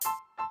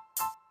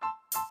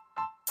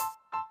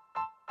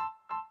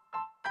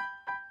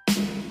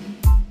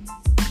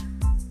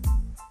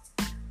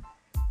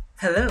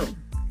Hello,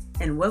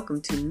 and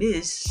welcome to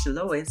Ms.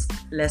 Shlois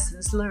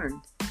Lessons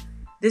Learned.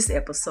 This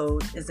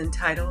episode is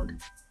entitled,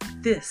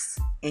 This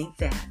Ain't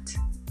That.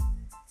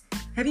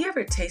 Have you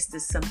ever tasted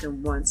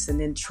something once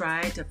and then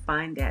tried to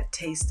find that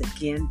taste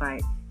again by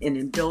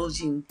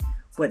indulging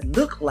what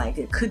looked like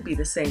it could be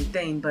the same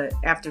thing, but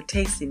after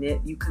tasting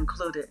it, you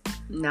concluded,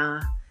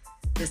 nah,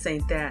 this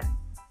ain't that.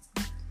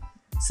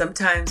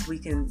 Sometimes we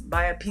can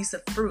buy a piece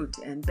of fruit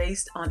and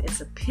based on its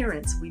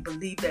appearance, we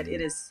believe that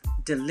it is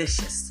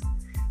delicious.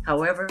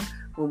 However,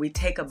 when we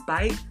take a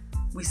bite,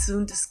 we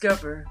soon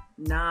discover,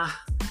 nah,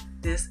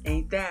 this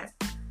ain't that.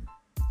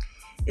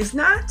 It's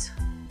not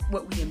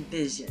what we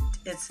envisioned.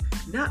 It's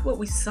not what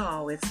we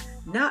saw. It's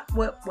not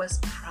what was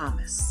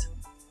promised.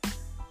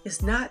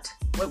 It's not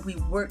what we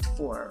worked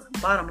for.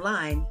 Bottom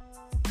line,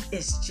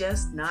 it's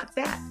just not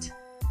that.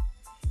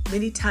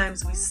 Many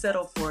times we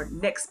settle for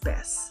next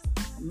best,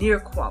 near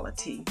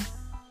quality,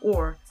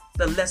 or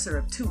the lesser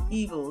of two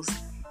evils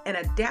and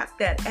adapt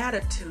that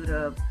attitude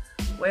of,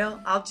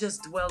 well, I'll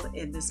just dwell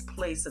in this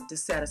place of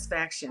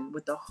dissatisfaction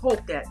with the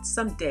hope that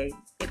someday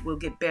it will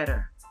get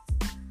better.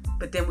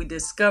 But then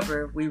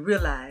we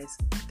realize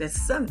that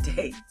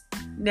someday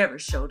never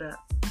showed up.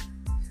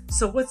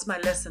 So what's my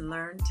lesson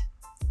learned?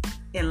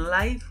 In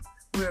life,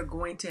 we're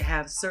going to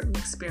have certain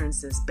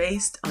experiences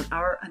based on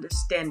our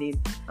understanding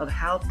of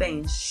how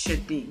things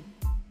should be.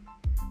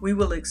 We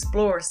will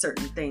explore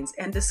certain things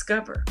and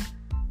discover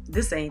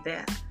this ain't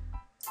that.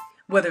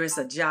 Whether it's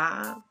a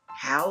job,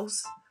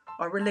 house,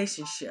 or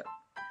relationship,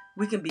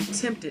 we can be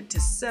tempted to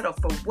settle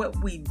for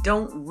what we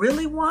don't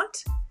really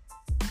want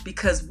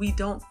because we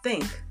don't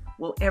think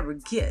we'll ever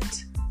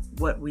get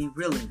what we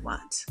really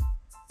want.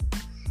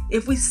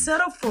 If we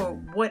settle for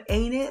what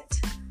ain't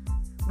it,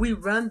 we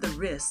run the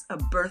risk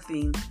of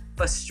birthing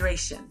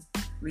frustration,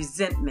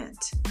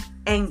 resentment,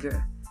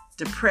 anger,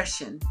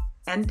 depression,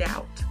 and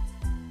doubt.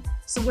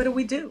 So what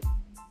do?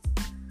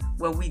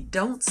 Well, we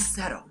don't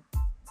settle.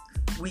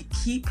 We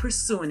keep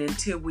pursuing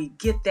until we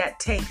get that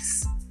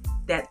taste,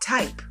 that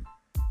type,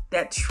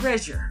 that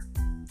treasure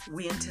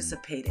we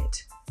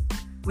anticipated.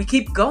 We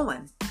keep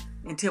going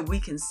until we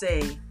can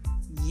say,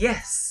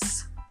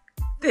 yes,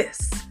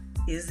 this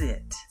is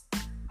it.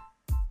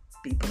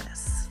 Be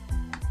blessed.